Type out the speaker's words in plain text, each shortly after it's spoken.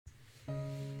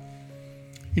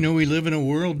You know, we live in a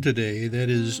world today that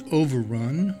is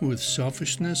overrun with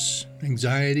selfishness,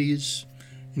 anxieties,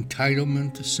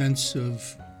 entitlement, a sense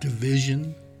of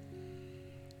division.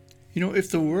 You know,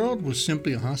 if the world was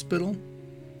simply a hospital,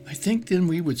 I think then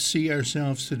we would see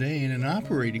ourselves today in an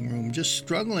operating room just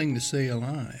struggling to stay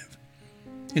alive.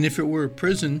 And if it were a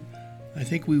prison, I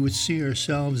think we would see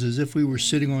ourselves as if we were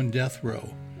sitting on death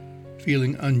row,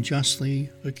 feeling unjustly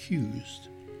accused.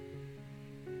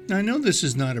 Now, I know this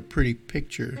is not a pretty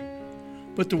picture,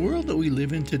 but the world that we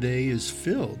live in today is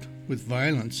filled with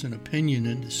violence and opinion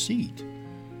and deceit.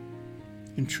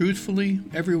 And truthfully,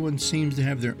 everyone seems to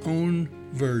have their own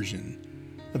version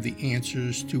of the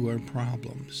answers to our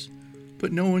problems,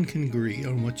 but no one can agree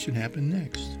on what should happen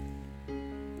next.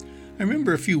 I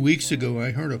remember a few weeks ago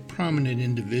I heard a prominent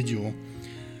individual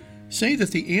say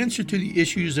that the answer to the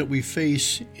issues that we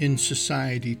face in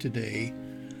society today,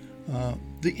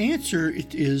 the answer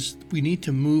is we need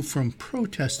to move from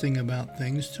protesting about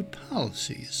things to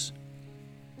policies.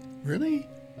 Really?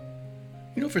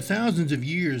 You know, for thousands of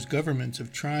years, governments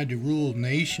have tried to rule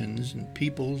nations and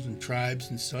peoples and tribes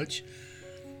and such,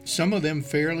 some of them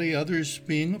fairly, others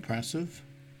being oppressive,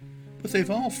 but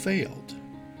they've all failed.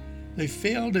 They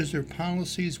failed as their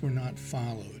policies were not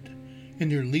followed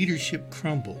and their leadership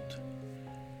crumbled.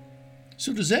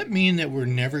 So does that mean that we're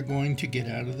never going to get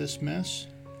out of this mess?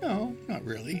 No, not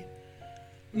really.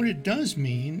 What it does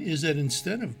mean is that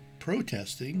instead of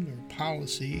protesting or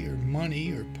policy or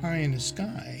money or pie in the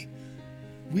sky,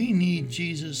 we need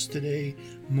Jesus today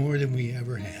more than we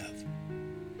ever have.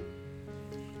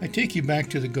 I take you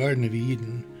back to the Garden of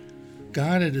Eden.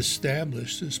 God had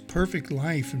established this perfect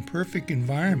life and perfect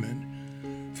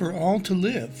environment for all to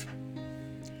live.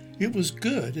 It was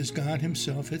good as God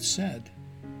Himself had said.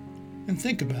 And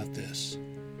think about this.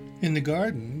 In the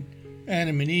garden,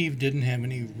 Adam and Eve didn't have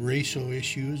any racial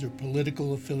issues or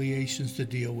political affiliations to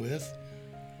deal with.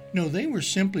 No, they were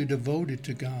simply devoted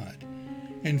to God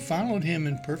and followed Him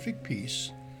in perfect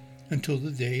peace until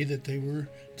the day that they were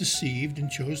deceived and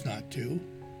chose not to.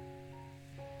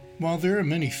 While there are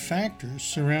many factors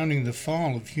surrounding the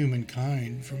fall of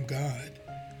humankind from God,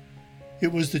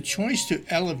 it was the choice to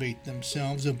elevate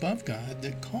themselves above God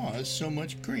that caused so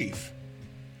much grief.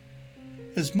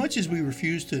 As much as we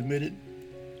refuse to admit it,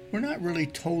 we're not really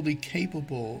totally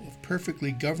capable of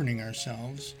perfectly governing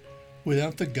ourselves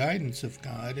without the guidance of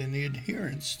God and the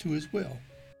adherence to His will.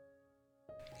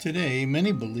 Today,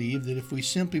 many believe that if we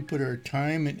simply put our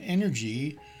time and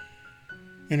energy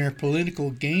and our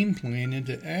political game plan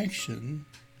into action,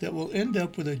 that we'll end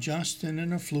up with a just and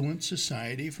an affluent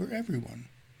society for everyone.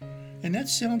 And that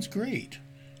sounds great,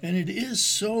 and it is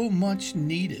so much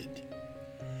needed.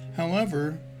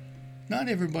 However, not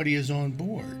everybody is on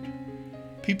board.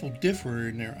 People differ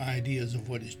in their ideas of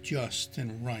what is just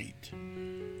and right,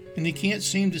 and they can't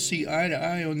seem to see eye to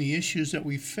eye on the issues that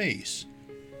we face,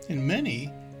 and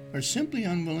many are simply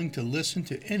unwilling to listen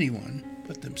to anyone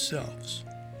but themselves.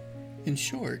 In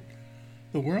short,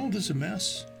 the world is a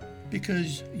mess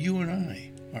because you and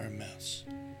I are a mess.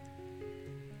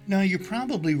 Now, you're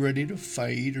probably ready to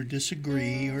fight or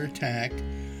disagree or attack,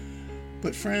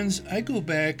 but friends, I go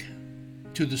back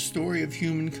to the story of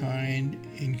humankind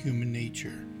and human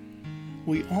nature.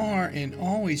 We are and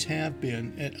always have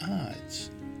been at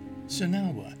odds. So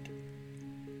now what?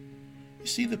 You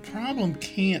see, the problem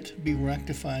can't be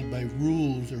rectified by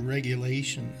rules or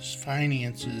regulations,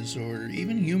 finances, or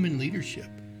even human leadership.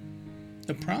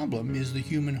 The problem is the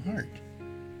human heart.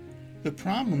 The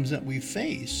problems that we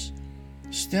face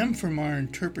stem from our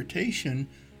interpretation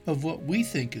of what we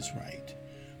think is right,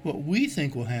 what we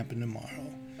think will happen tomorrow,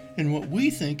 and what we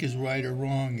think is right or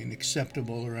wrong and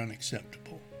acceptable or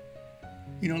unacceptable.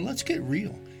 You know, let's get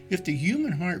real. If the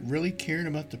human heart really cared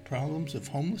about the problems of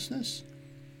homelessness,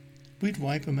 we'd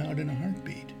wipe them out in a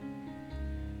heartbeat.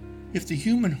 If the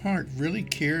human heart really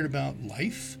cared about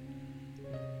life,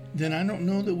 then I don't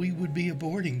know that we would be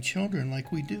aborting children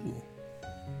like we do.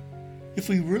 If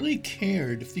we really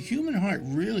cared, if the human heart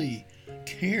really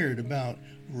cared about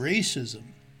racism,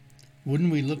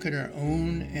 wouldn't we look at our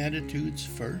own attitudes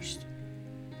first?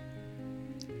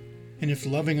 And if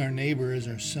loving our neighbor as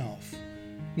ourselves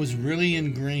was really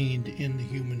ingrained in the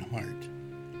human heart,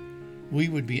 we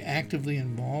would be actively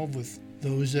involved with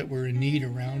those that were in need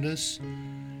around us,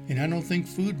 and I don't think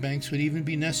food banks would even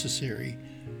be necessary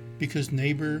because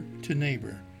neighbor to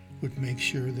neighbor would make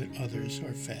sure that others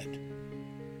are fed.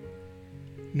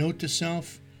 Note to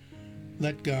self,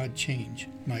 let God change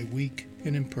my weak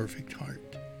and imperfect heart.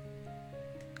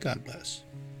 God bless.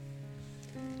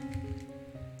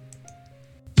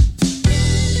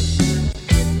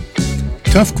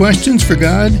 Tough Questions for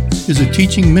God is a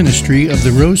teaching ministry of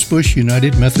the Rosebush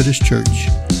United Methodist Church,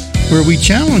 where we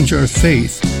challenge our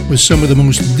faith with some of the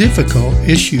most difficult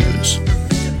issues.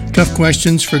 Tough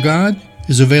Questions for God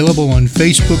is available on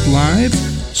Facebook Live,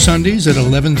 Sundays at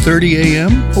 11:30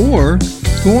 a.m., or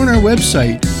go on our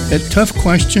website at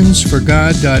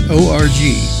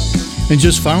toughquestionsforgod.org and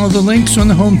just follow the links on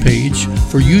the homepage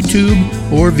for YouTube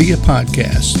or via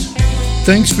podcast.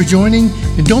 Thanks for joining,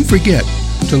 and don't forget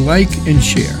to like and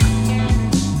share.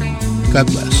 God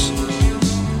bless.